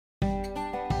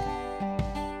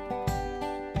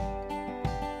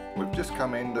just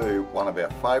come into one of our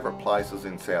favourite places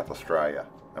in South Australia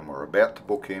and we're about to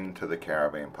book into the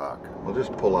caravan park. We'll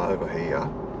just pull over here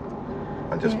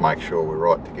and just make sure we're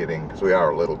right to get in because we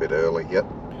are a little bit early yet.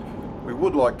 We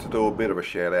would like to do a bit of a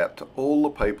shout out to all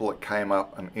the people that came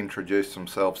up and introduced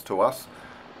themselves to us,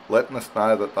 letting us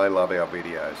know that they love our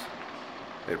videos.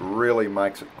 It really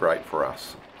makes it great for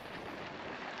us.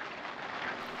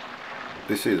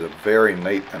 This is a very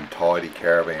neat and tidy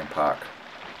caravan park,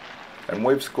 and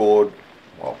we've scored,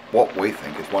 well, what we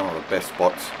think is one of the best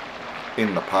spots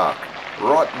in the park,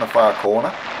 right in the far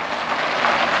corner.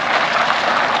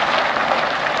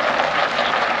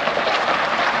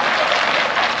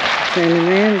 Turning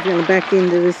around, we're going to back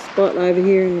into this spot over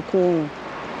here in the corner.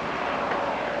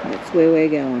 That's where we're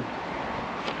going.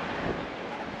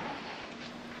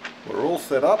 We're all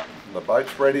set up, the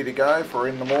boat's ready to go for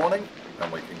in the morning,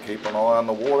 and we can keep an eye on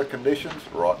the water conditions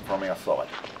right from our site.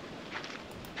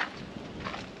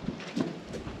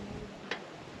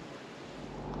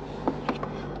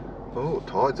 Oh,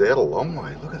 tide's out a long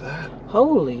way, look at that.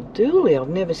 Holy dooly, I've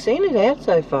never seen it out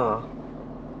so far.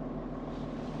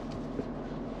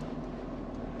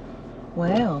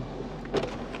 Wow.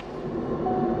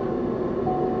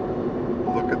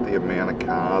 Look at the amount of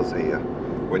cars here.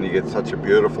 When you get such a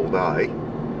beautiful day,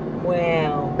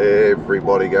 wow.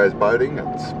 Everybody goes boating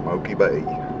at Smoky Bay.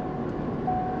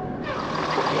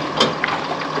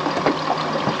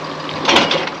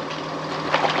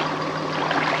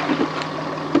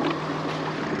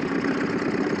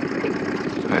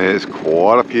 There's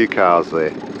quite a few cars there.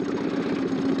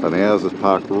 And ours is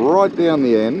parked right down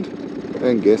the end,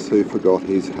 and guess who forgot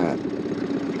his hat?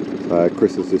 So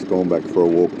Chris has just gone back for a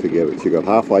walk to get it. She got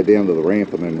halfway down to the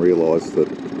ramp and then realised that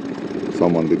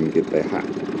someone didn't get their hat.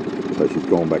 So she's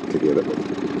gone back to get it.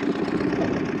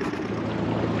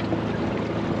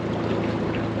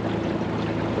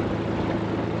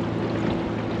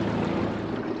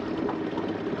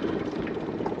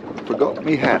 Forgot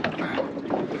me hat.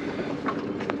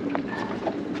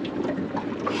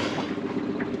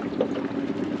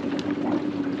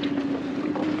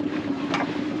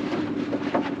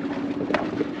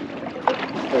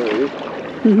 There it is.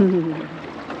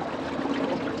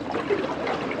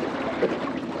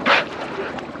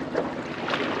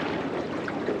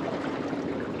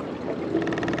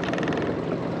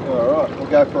 Alright, we'll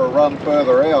go for a run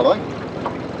further out, eh?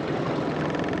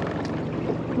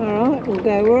 Alright, we'll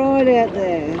go right out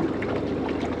there.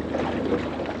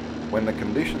 When the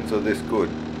conditions are this good,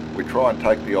 we try and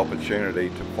take the opportunity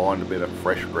to find a bit of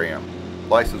fresh ground,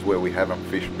 places where we haven't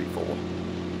fished before.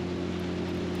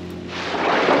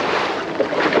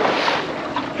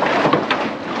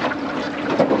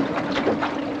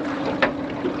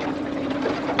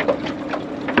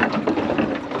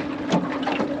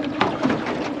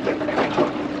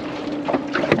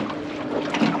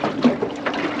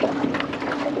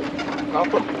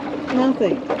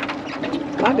 Nothing.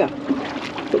 Bugger.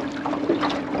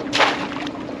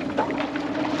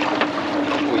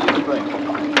 What do you think?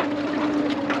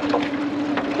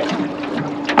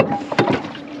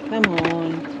 Come on.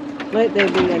 Let there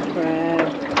be a crab.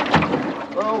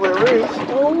 Well, there is.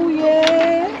 Oh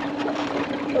yeah.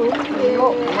 Oh He's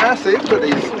not yeah. massive, but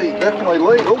he's definitely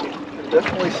legal.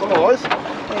 Definitely size.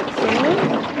 Excellent.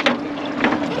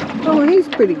 Oh, he's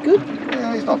pretty good.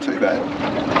 Yeah, he's not too bad.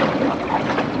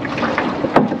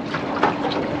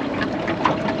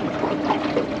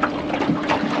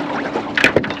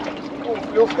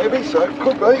 Feels heavy, so it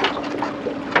could be.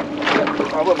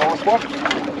 Another nice one.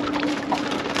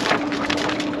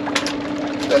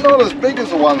 They're not as big as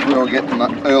the ones we were getting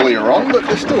earlier on, but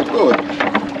they're still good.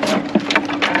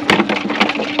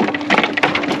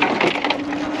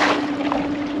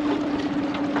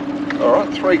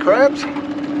 Alright, 3 crabs.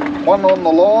 1 on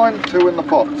the line, 2 in the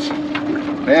pots.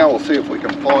 Now we'll see if we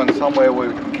can find somewhere where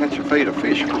we can catch a feed of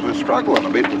fish, because we're struggling a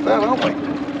bit with that, aren't we?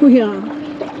 We are.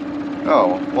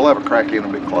 Oh, we'll have a crack in a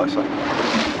bit closer.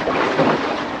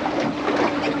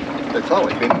 It's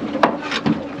only been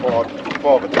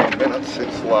 5 or 10 minutes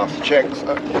since the last check,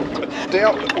 so I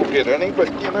doubt that we'll get any,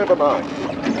 but you never know.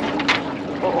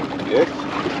 Oh, yes.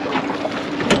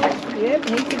 Yep,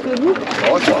 he's a good one.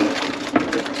 Nice one.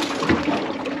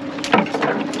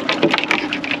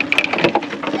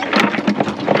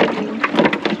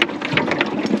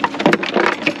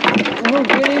 Oh,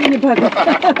 get in the bucket.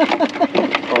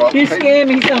 Right, You scare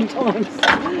me sometimes.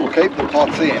 We'll keep the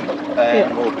pots in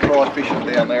and we'll try fishing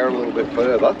down there a little bit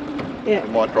further. Yeah.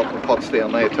 We might drop the pots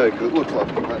down there too, because it looks like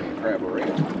there's plenty of crab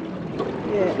around.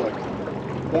 Yeah. Like,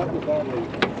 that was only,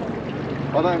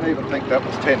 I don't even think that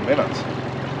was 10 minutes.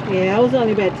 Yeah, I was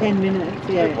only about 10 minutes,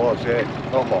 yeah. It was, yeah,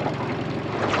 not long.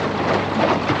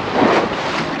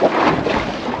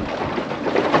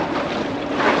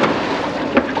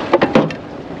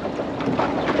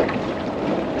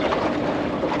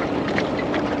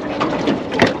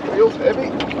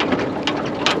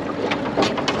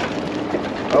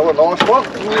 another nice one.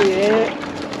 Oh yeah.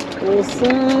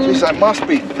 Awesome. Geez, they must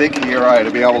be thick here, eh,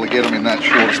 to be able to get them in that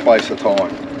short space of time.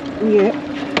 Yep.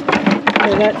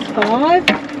 So that's 5.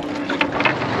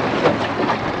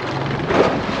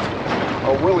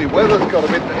 Oh, Willie Weather's got a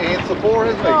bit to answer for,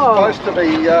 isn't he? Oh. It's supposed to be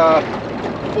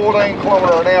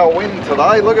 14km/h wind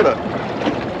today. Look at it.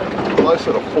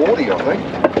 Closer to 40, I think.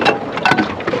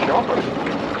 Shocking.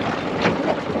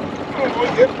 Oh,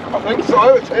 yep, I think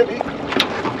so. It's heavy.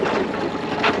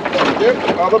 Yep,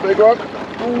 another big one.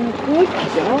 Oh, good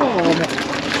job.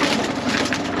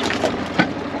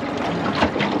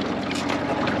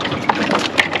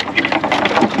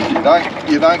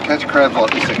 You don't catch crabs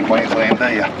like this in Queensland, do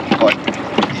you? Like,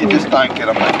 you just don't get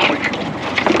them that quick.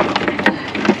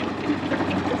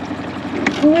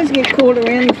 Always get caught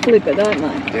around the flipper, don't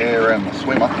they? Yeah, around the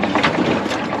swimmer.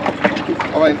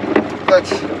 I mean,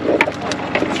 that's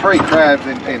 3 crabs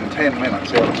in 10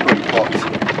 minutes out of 3 pots.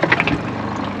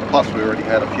 Plus we already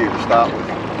had a few to start with.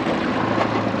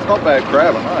 It's not bad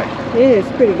crabbing, eh? Yeah,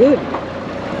 it's pretty good.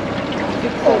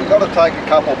 Well, we've got to take a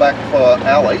couple back for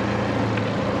Ali.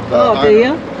 Oh, do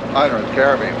you? Owner of the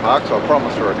caravan park, so I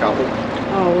promised her a couple.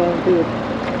 Oh, well, good.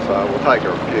 So we'll take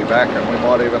her a few back, and we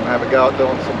might even have a go at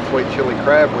doing some sweet chili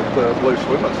crab with the blue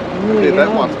swimmers. Oh, We did that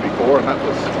yeah. once before, and that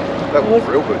was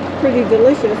real good. Pretty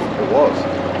delicious. It was.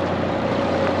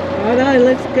 Righto,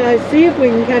 let's go see if we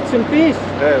can catch some fish.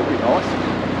 Yeah, it'd be nice.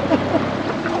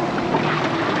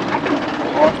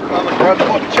 Right, another crab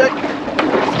pot check.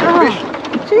 Oh,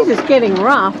 geez, it's getting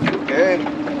rough.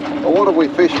 Yeah. Well, what have we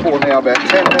fished for now? About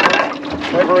 10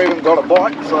 minutes. Never even got a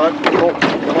bite, so we thought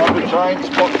we might be change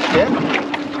spots again.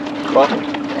 But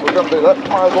we're going to do that.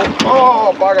 Might as well.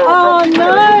 Oh, bugger. Oh, no.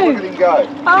 Look at him go.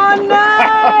 Oh,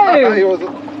 no. He was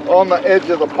on the edge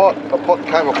of the pot. The pot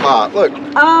came apart. Look.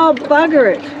 Oh, bugger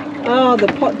it. Oh, the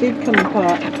pot did come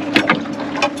apart.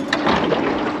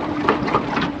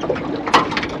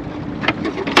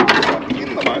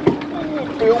 In the boat.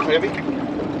 It feels heavy.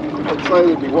 I'd say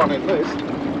there'd be one in this.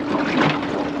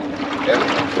 Yeah,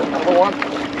 another one. A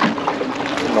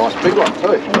nice big one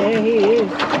too. Yeah, he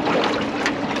is.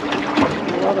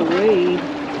 A lot of weed.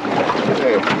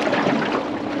 Yeah.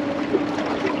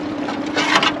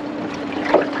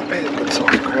 Good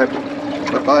size crab.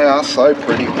 But they are so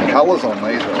pretty. The colours on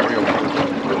these are real good.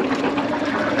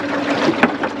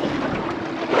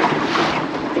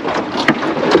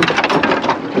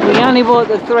 We only bought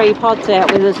the 3 pots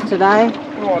out with us today.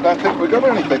 Oh, I don't think we got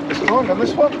anything this time on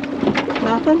this one.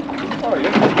 Nothing? Oh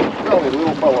yeah. Only a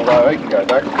little fella though, he can go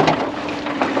back.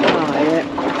 Oh, yeah.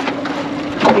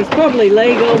 He's probably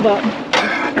legal, but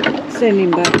send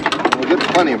him back. We'll get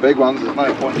plenty of big ones. There's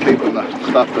no point keeping the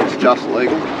stuff that's just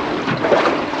legal.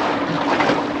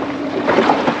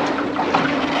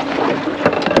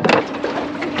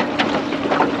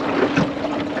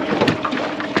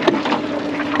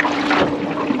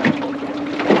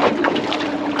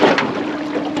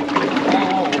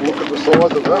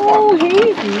 Size of that Oh, one.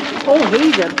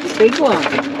 he's a big one.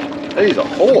 He's a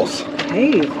horse.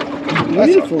 He's That's a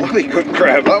beautiful. bloody good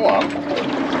crab, that one.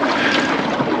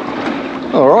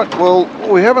 Alright, well,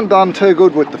 we haven't done too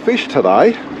good with the fish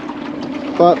today,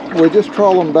 but we're just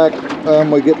trolling back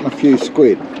and we're getting a few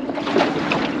squid.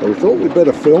 So we thought we'd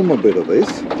better film a bit of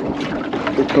this,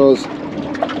 because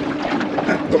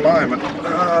at the moment,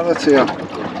 that's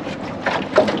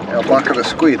our bucket of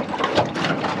squid.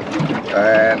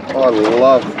 And I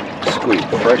love squid,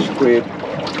 fresh squid,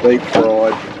 deep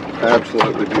fried,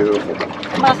 absolutely beautiful.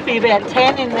 Must be about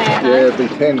 10 in there, huh? Yeah, it'd be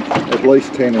 10, at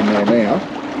least 10 in there now.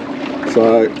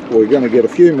 So we're going to get a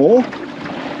few more.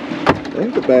 I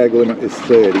think the bag limit is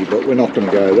 30, but we're not going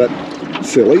to go that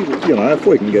silly. You know, if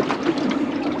we can get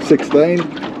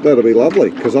 16, that'll be lovely,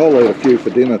 because I'll eat a few for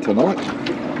dinner tonight.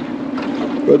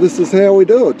 But this is how we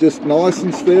do it, just nice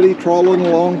and steady, trolling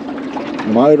along,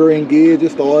 motor in gear,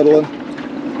 just idling,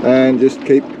 and just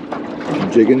keep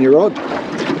jigging your rod.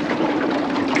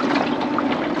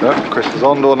 Yep, Chris is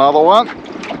on to another one.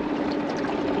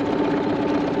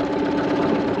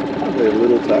 They're a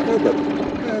little tougher, but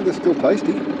yeah, they're still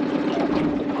tasty.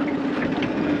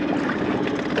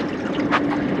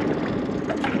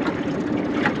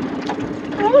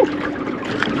 Oh,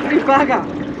 you bugger.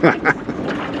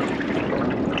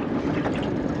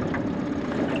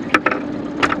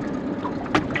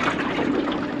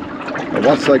 And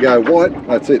once they go white,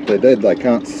 that's it, they're dead, they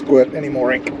can't squirt any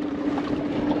more ink.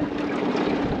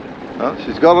 Oh,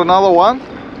 she's got another one.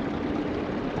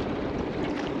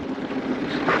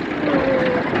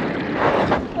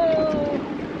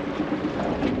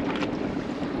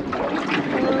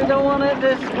 I don't want it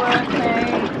this way.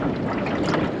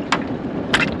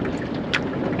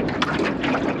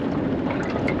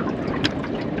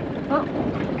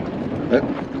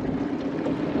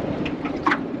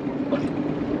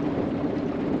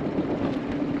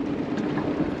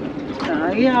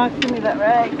 give me that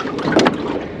rag.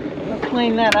 I'll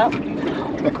clean that up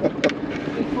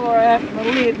before I open the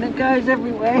lid and it goes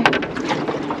everywhere.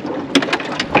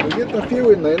 We're getting a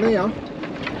few in there now.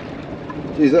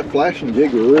 Geez, that flashing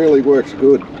jig really works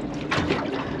good.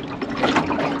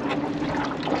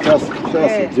 Show us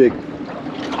the jig.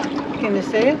 Can you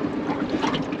see it?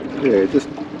 Yeah, just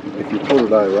if you put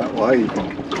it over that way, you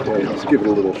can just give it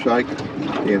a little shake.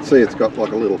 You can see it's got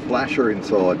like a little flasher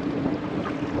inside.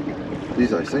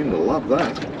 Geez, they seem to love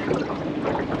that.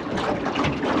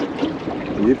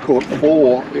 You've caught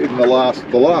 4 in the last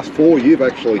 4 you've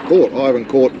actually caught. I haven't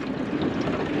caught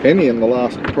any in the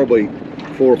last probably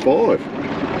 4 or 5.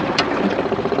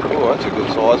 Oh, that's a good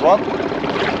size one.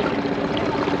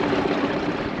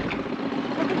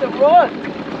 Look at the rod.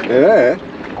 Yeah.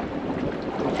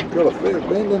 Got a fair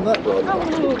bend in that rod.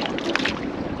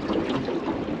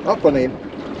 Oh. Up and in.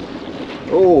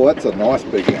 Oh, that's a nice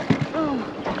big one. Oh,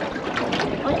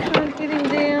 I can't get him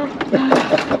down.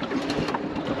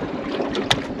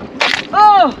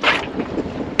 Oh!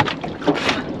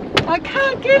 I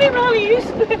can't get him, honey.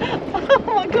 Oh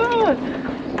my god.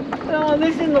 Oh,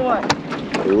 this is in the way.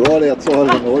 We're right outside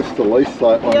of an oyster lease,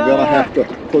 so I'm going to have to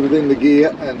put it in the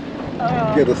gear and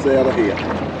get us out of here.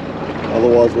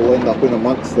 Otherwise we'll end up in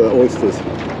amongst the oysters.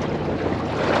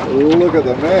 Look at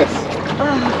the mess.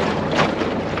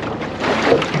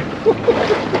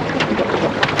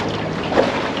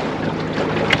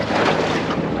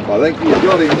 I think you've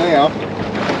got him now.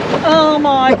 Oh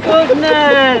my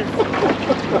goodness.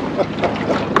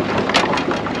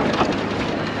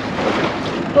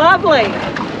 Lovely.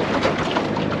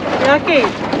 Yucky.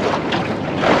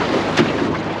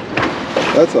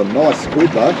 That's a nice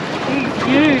squid though. He's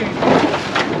huge.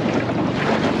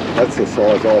 That's the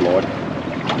size I like.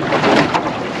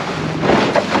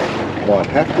 Might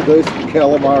have to do some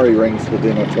calamari rings for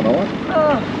dinner tonight.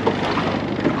 Oh.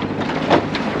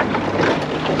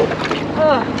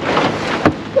 Oh.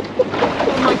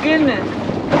 Oh my goodness.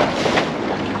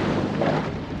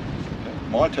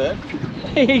 My turn.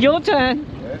 Your turn.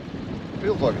 Yeah.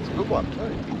 Feels like it's a good one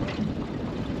too.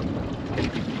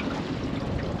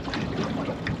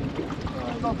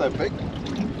 Not that big.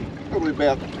 Probably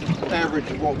about average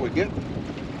of what we get.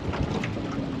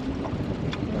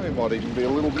 It might even be a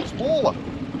little bit smaller.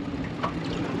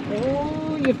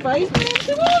 Oh, your face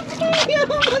melted off.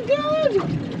 Oh my god.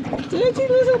 Dirty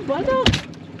little bugger.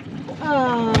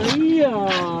 Oh,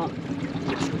 yeah.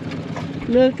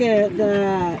 Look at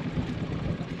that.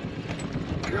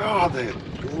 God, they're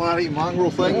bloody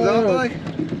mongrel things, aren't they?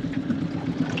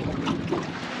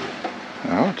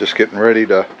 Oh, just getting ready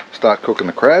to start cooking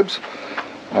the crabs.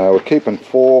 We're keeping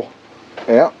 4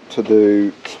 out to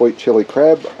do sweet chili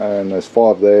crab, and there's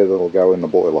 5 there that'll go in the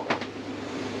boiler.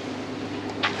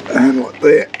 And look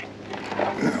there,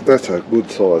 that's a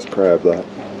good sized crab that.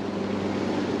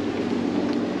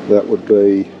 That would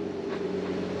be,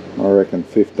 I reckon,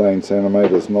 15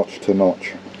 centimetres notch to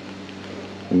notch.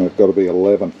 And they've got to be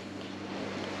 11.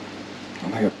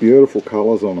 And they got beautiful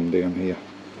colours on them down here.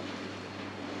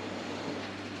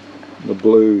 The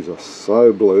blues are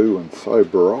so blue and so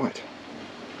bright.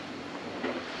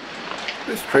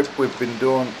 This trip we've been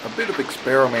doing a bit of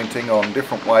experimenting on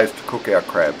different ways to cook our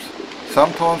crabs.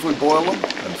 Sometimes we boil them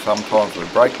and sometimes we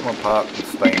break them apart and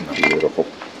steam them. Beautiful.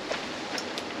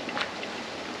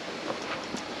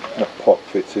 That pot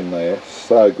fits in there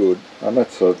so good, and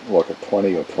that's like a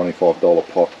 $20 or $25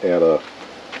 pot out of,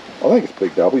 I think it's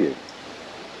Big W.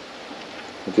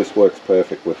 It just works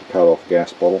perfect with the cut off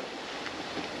gas bottle.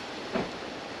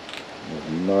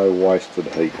 There's no wasted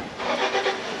heat.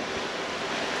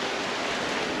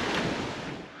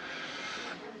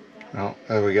 Well,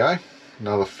 there we go.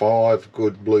 Another 5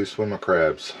 good blue swimmer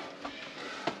crabs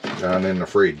going in the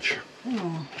fridge.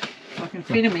 Oh, I can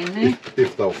fit them in there.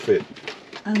 If they'll fit.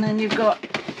 And then you've got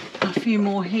a few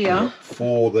more here.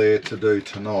 4 there to do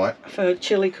tonight. For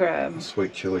chili crab.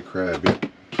 Sweet chili crab, yeah.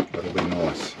 That'll be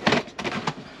nice.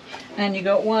 And you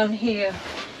got 1 here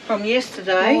from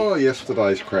yesterday. Oh,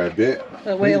 yesterday's crab, yeah.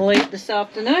 That we'll eat this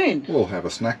afternoon. We'll have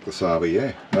a snack this over,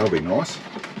 yeah. That'll be nice.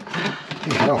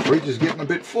 Yeah, our fridge is getting a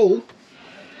bit full.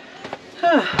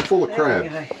 Full of crab.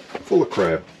 Full of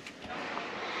crab.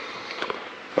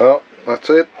 Well, that's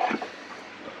it.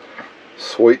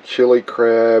 Sweet chili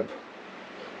crab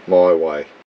my way.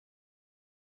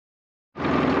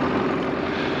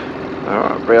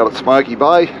 Alright, we're out at Smoky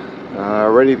Bay,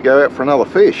 ready to go out for another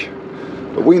fish.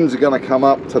 The winds are going to come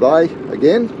up today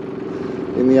again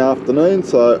in the afternoon,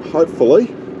 so hopefully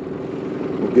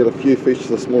we'll get a few fish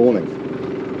this morning.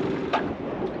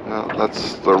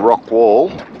 That's the rock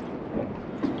wall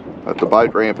at the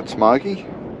boat ramp at Smoky.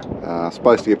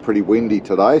 Supposed to get pretty windy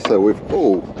today, so we've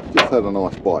just had a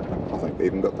nice bite. I think we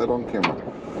even got that on camera.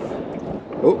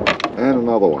 Oh, and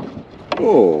another one.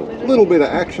 Oh, a little bit of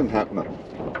action happening.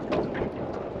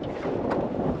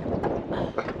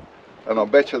 And I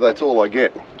bet you that's all I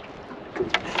get.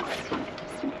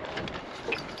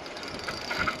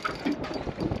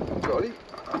 Got him.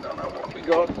 I don't know what we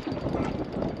got.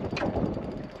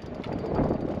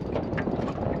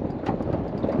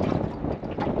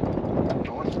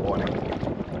 Nice whiting.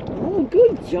 Oh,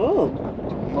 good job.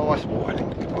 Nice whiting.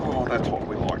 Oh, that's what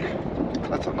we like.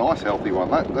 That's a nice healthy one.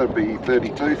 That'd be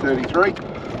 32, 33,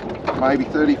 maybe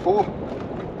 34.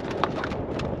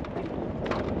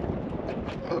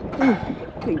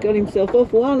 He got himself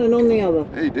off one and on the other.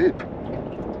 He did.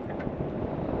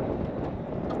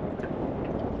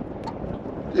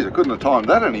 Geez, I couldn't have timed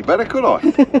that any better, could I?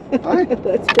 Hey?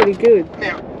 That's pretty good.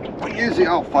 Now, we use the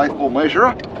old faithful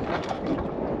measurer.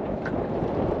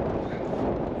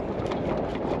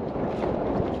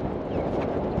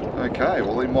 Okay,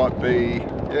 well he might be,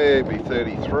 yeah, he'd be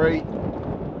 33.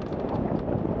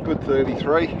 Good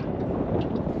 33.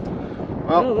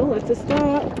 Oh, well, that's a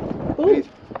start. Oh,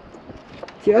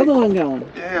 the other one going?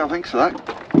 Yeah, I think so.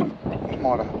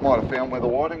 Might have found where the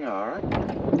whiting are, eh?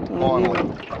 Finally.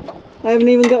 I haven't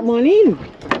even got mine in.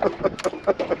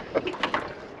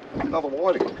 Another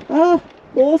whiting. Ah,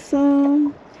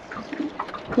 awesome.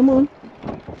 Come on.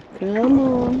 Come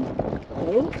on.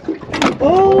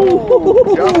 Oh!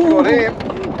 Just got him.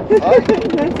 Hey,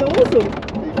 that's awesome.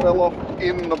 he fell off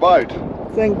in the boat.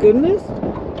 Thank goodness.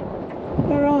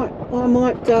 Alright, I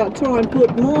might try and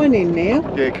put mine in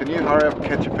now. Yeah, can you hurry up and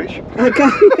catch a fish? Okay,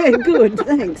 yeah, good,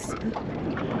 thanks.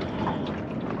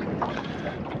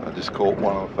 I just caught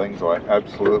one of the things I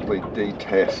absolutely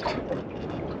detest.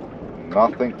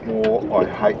 Nothing more I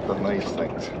hate than these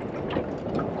things.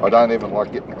 I don't even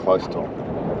like getting close to them.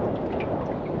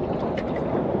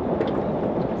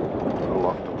 Little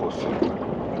octopus.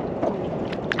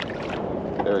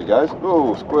 There he goes.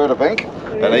 Oh, squirt of ink.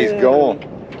 Yeah. And he's gone.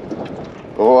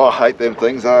 Oh, I hate them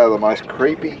things. They are the most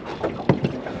creepy,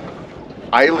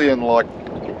 alien-like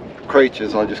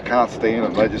creatures. I just can't stand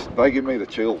them. They give me the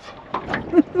chills. Got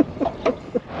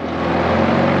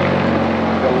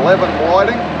 11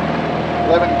 whiting,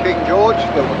 11 King George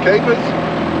that were keepers.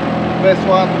 Best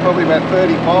one's probably about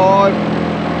 35,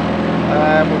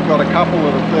 and we've got a couple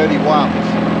of the 31s.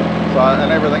 So,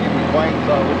 and everything in between.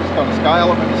 So we're just going to scale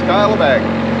them in the scaler bag.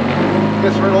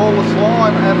 Gets rid of all the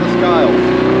slime and the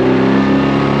scales.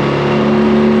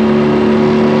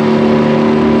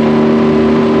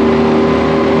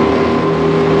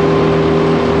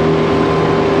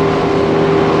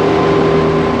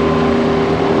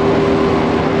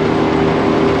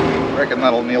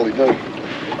 That'll nearly do. Yeah,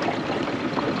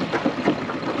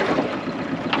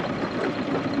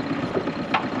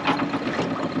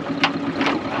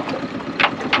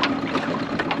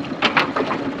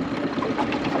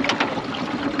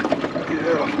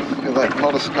 there's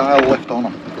not a scale left on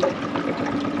them.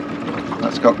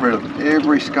 That's got rid of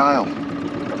every scale.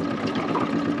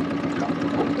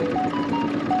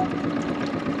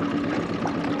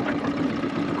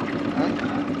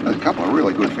 There's a couple of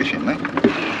really good fish in there.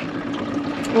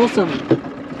 Awesome.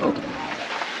 Oh.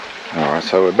 Alright,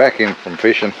 so we're back in from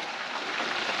fishing.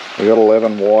 We got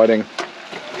 11 whiting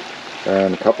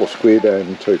and a couple of squid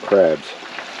and 2 crabs.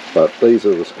 But these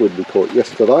are the squid we caught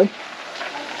yesterday.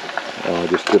 I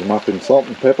just did them up in salt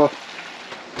and pepper.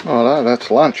 Oh no,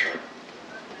 that's lunch.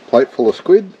 Plate full of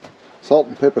squid, salt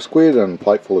and pepper squid, and a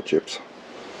plate full of chips.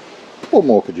 What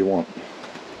more could you want?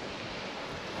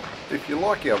 If you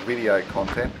like our video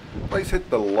content, please hit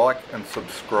the like and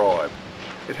subscribe.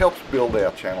 It helps build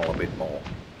our channel a bit more.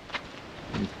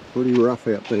 It's pretty rough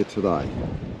out there today.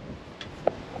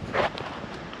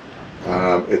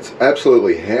 It's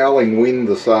absolutely howling wind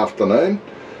this afternoon.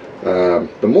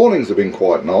 The mornings have been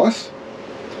quite nice,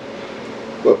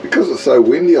 but because it's so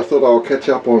windy I thought I'll catch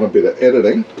up on a bit of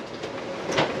editing.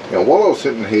 Now while I was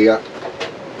sitting here,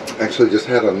 I actually just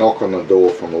had a knock on the door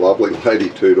from a lovely lady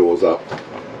 2 doors up,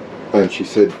 and she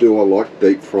said, do I like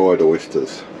deep fried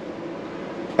oysters?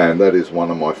 And that is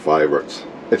one of my favourites.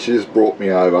 And she just brought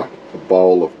me over a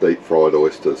bowl of deep fried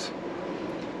oysters.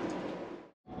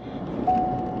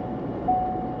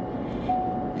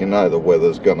 You know the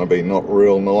weather's going to be not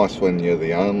real nice when you're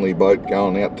the only boat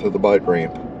going out to the boat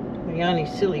ramp. The only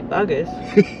silly buggers.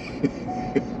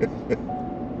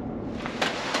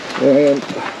 And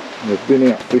we've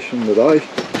been out fishing today.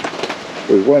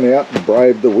 We went out and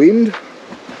braved the wind,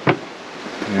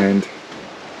 and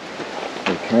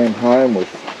we came home with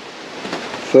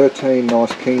 13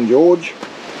 nice King George,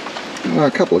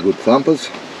 a couple of good thumpers,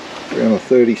 around a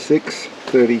 36,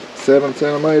 37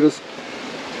 centimetres.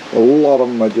 A lot of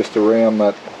them are just around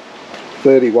that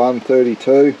 31,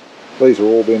 32. These are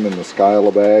all been in the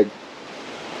scaler bag.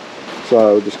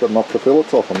 So we've just got to knock the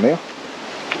fillets off them now.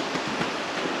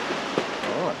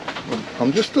 Alright,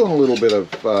 I'm just doing a little bit of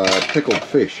pickled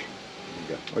fish.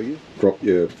 Drop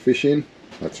your fish in,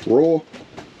 that's raw.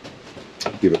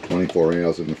 Give it 24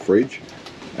 hours in the fridge.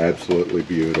 Absolutely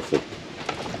beautiful.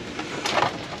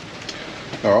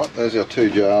 Alright, there's our 2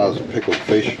 jars of pickled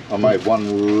fish. I made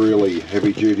one really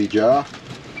heavy duty jar.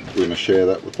 We're going to share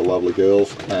that with the lovely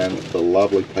girls and the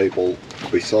lovely people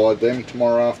beside them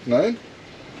tomorrow afternoon.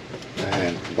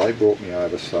 And they brought me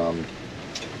over some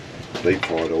deep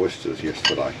fried oysters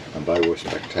yesterday and they were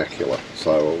spectacular.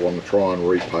 So I want to try and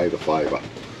repay the favour.